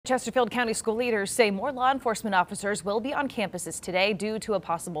Chesterfield County school leaders say more law enforcement officers will be on campuses today due to a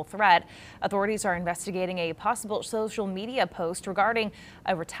possible threat. Authorities are investigating a possible social media post regarding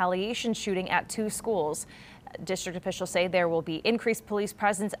a retaliation shooting at two schools. District officials say there will be increased police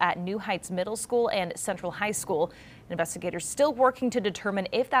presence at New Heights Middle School and Central High School. Investigators still working to determine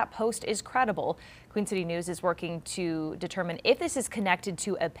if that post is credible. Queen City News is working to determine if this is connected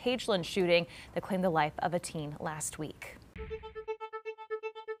to a Pageland shooting that claimed the life of a teen last week.